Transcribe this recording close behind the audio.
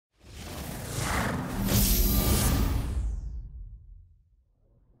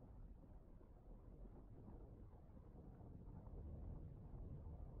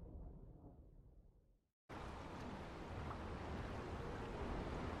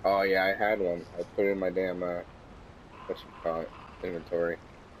Oh yeah, I had one. I put it in my damn what you call it, inventory.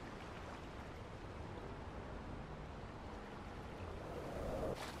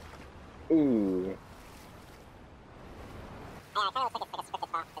 Ooh. Yeah, it kind of looks like it's like a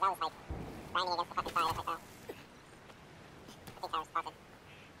scripted talk, because I was like grinding against the fucking side. I was like, oh, I think I was talking.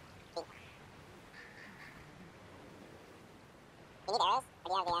 Do you need arrows? Or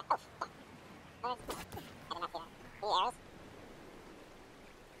do you have the, oh, fuck. Where's, I did not see that. Do you need arrows?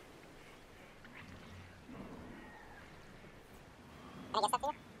 Can I get stuff to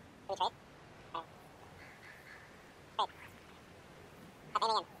you? Can we trade? Or, trade. Stop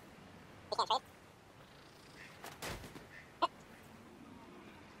aiming in. We can't trade? I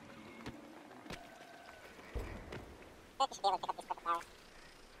feel like we should be able to pick up these purple flowers.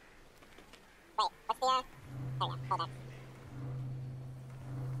 Wait, what's the, there we go, hold on. Oh,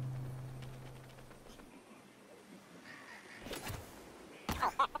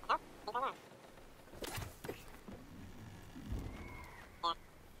 fuck, what the hell? What's going on?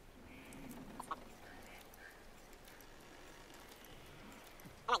 Yeah, that's fucking.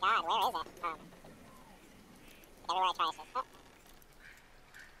 Oh my god, where is it? Everywhere I try, it's just, oh.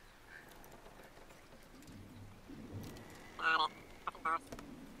 Got it. Fucking boss.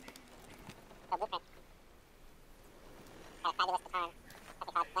 So blueprint. Got a fabulous baton. What's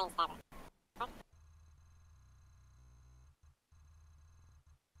it called? Flame stabber. What?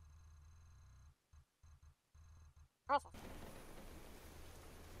 What is this?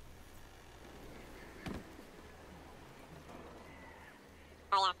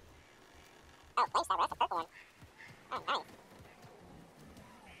 Oh yeah. Oh, flame stabber, that's a purple one. Oh, nice.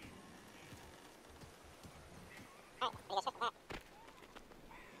 Alright, pretty good shit from that.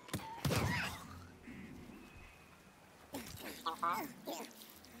 Camouflage.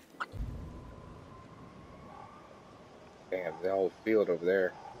 Damn, the whole field over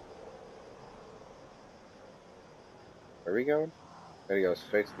there. Where are we going? Gotta go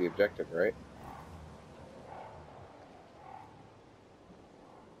straight to the objective, right?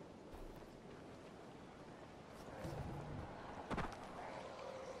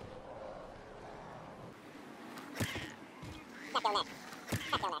 Not doing that.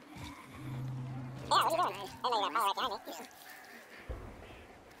 Not doing that. Yeah, what are you doing? I know you're gonna follow right behind me.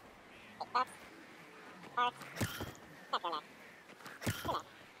 Take bucks. Parts. Not doing that. Do that.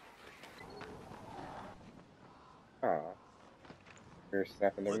 Aw, you're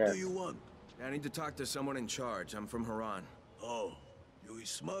snapping their What do necks. you want? I need to talk to someone in charge. I'm from Haran. Oh, you a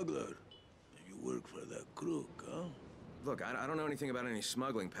smuggler? You work for that crook, huh? Look, I don't know anything about any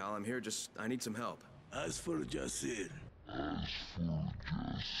smuggling, pal. I'm here I need some help. As for Jasir.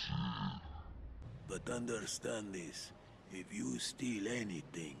 But understand this. If you steal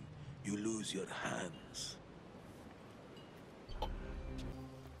anything, you lose your hands.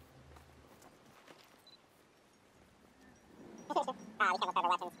 Ah, we can't look over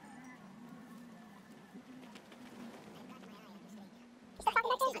weapons. You still talking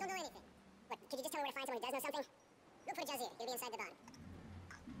about this? I don't know anything. What, could you just tell me where to find someone who does know something? Look for Jasir. He'll be inside the barn.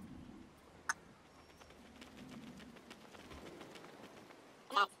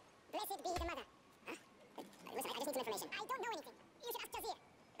 Okay. Blessed be the mother. Huh? Listen, I just need some information. I don't know anything. You should ask Jasir.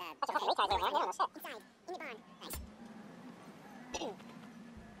 Bunch of fucking retards over here. They don't know shit. Inside. In the barn. Thanks.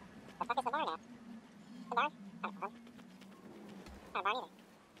 The fuck is the barn now? The barn? I don't know. Not a barn either.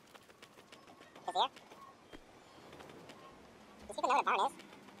 Jasir? Does he even know what a barn is?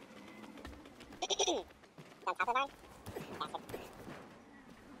 On top of the barn? Bastard.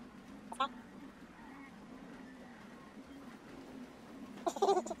 This guy?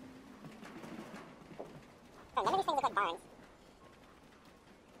 Oh, none of these things look like barns.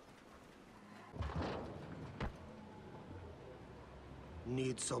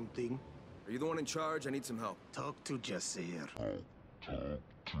 Need something? Are you the one in charge? I need some help. Talk to Jasir. Oh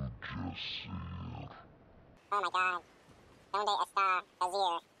my god. Donde está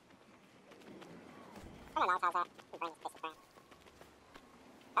Jasir? I don't know if I was burn this piece of crap.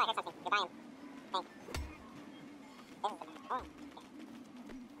 Oh, I heard something. You're buying. Thanks. This is the barn.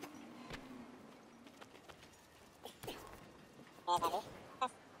 Oh, okay. There's Jasir.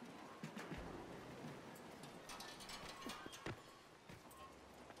 Yes.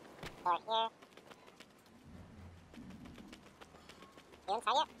 Door here. You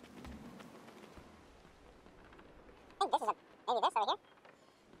inside yet? I think this is maybe this over here?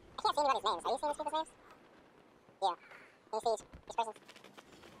 I can't see anybody's names. Are you seeing these people's names? Yeah. Can you see each person's?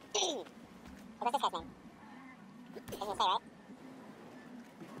 What's this guy's name? Doesn't say, right?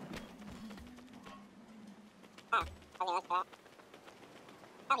 Ah, I was gonna look for that.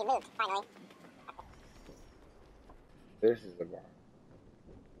 Oh, he moved, finally. This is the barn.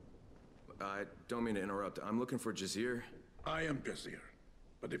 I don't mean to interrupt. I'm looking for Jasir. I am Jasir.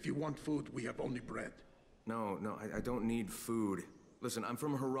 But if you want food, we have only bread. No, I don't need food. Listen, I'm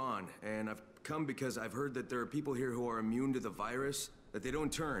from Haran, and I've come because I've heard that there are people here who are immune to the virus, that they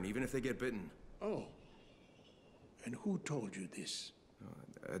don't turn, even if they get bitten. Oh. And who told you this?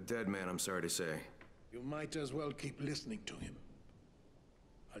 A dead man, I'm sorry to say. You might as well keep listening to him.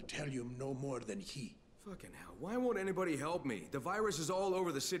 I'll tell you no more than he. Fucking hell, why won't anybody help me? The virus is all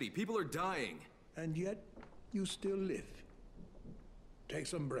over the city. People are dying. And yet, you still live. Take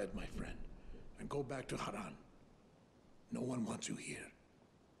some bread, my friend, and go back to Haran. No one wants you here.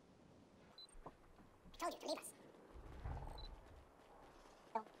 I told you to leave us.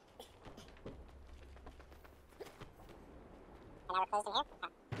 And now we're closed in here?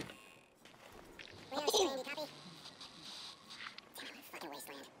 We have a strange copy. Damn it, what a fucking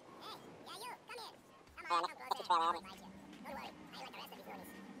wasteland. Hey, yeah, you, come here. Come on, come closer. I'll invite you. Don't worry, I like the rest of these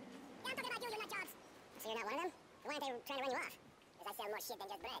roomies. Yeah, I'm talking about you, you're not jobs. So you're not one of them? Why aren't they trying to run you off? Because I sell more shit than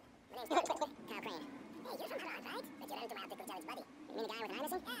just bread. My name's Kyle, by the way. Kyle Crane. Hey, you're from Haran, right? But you ran into my optical jelly's buddy. You mean the guy with an eye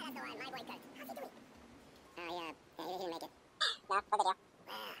missing? Yeah, that's the one, my boy Kurt. How's he doing? Yeah, he didn't make it. No, what did you?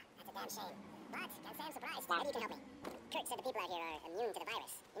 Well, that's a damn shame. But, can't say I'm surprised. Maybe you can help me. Kurt said the people out here are immune to the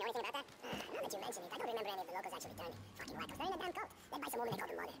virus. You know anything about that? Now that you mention it, I don't remember any of the locals actually turned fucking wackos. They're in a damn cult, led by some woman they call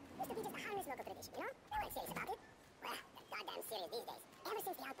the mother. Used to be just a harmless local tradition, you know? They weren't serious about it. Well, they're goddamn serious these days. Ever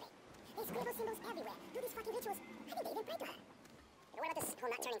since the outbreak. They scribble symbols everywhere, do these fucking rituals. I think they even pray to her. But what about this whole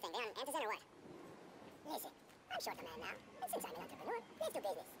not turning thing? They on Antizin or what? Listen, I'm short a man now, and since I'm an entrepreneur, let's do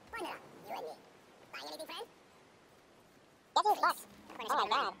business. Partner up, you and me. Buying anything, friend? Get these bucks. Oh my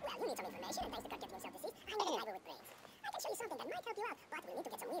god. Well, you need some information, and thanks to Kurt getting himself deceased, I need a driver with brains. I can show you something that might help you out, but we need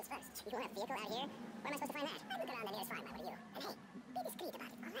to get some wheels first. You want a vehicle out here? Where am I supposed to find that? I look around the nearest farm, I would you. And hey, be discreet about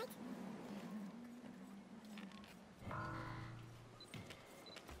it, alright?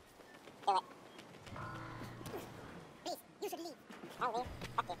 Do it. Please, you should leave. I'll leave.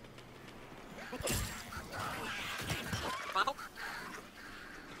 Fuck you. What the? What happened?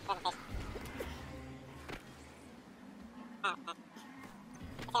 Doesn't fish. Oh, okay.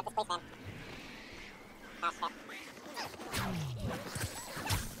 Let's help this policeman. Oh, shit.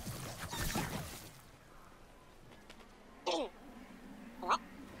 What?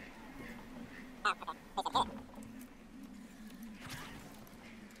 Oh, okay. They said hit it.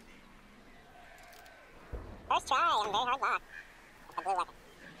 First try on a very hard lock. With a blue weapon.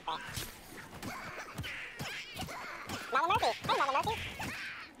 Great. Mama Murphy! Hey, Mama Murphy!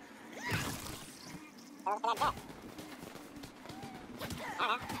 So look for that jet. I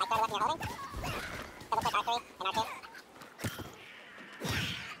don't know. Like the weapon you're holding? Double click archery and R2.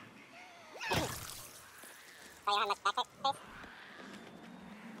 Oh, you don't have much backpack space?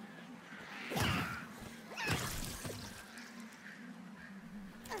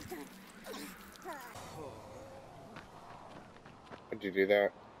 How'd you do that?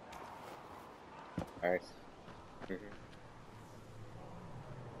 Nice.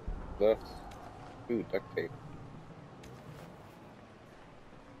 Looks. Ooh, duct tape.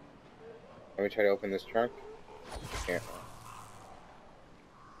 Let me try to open this trunk. Can't.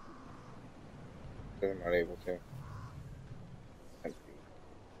 I'm not able to.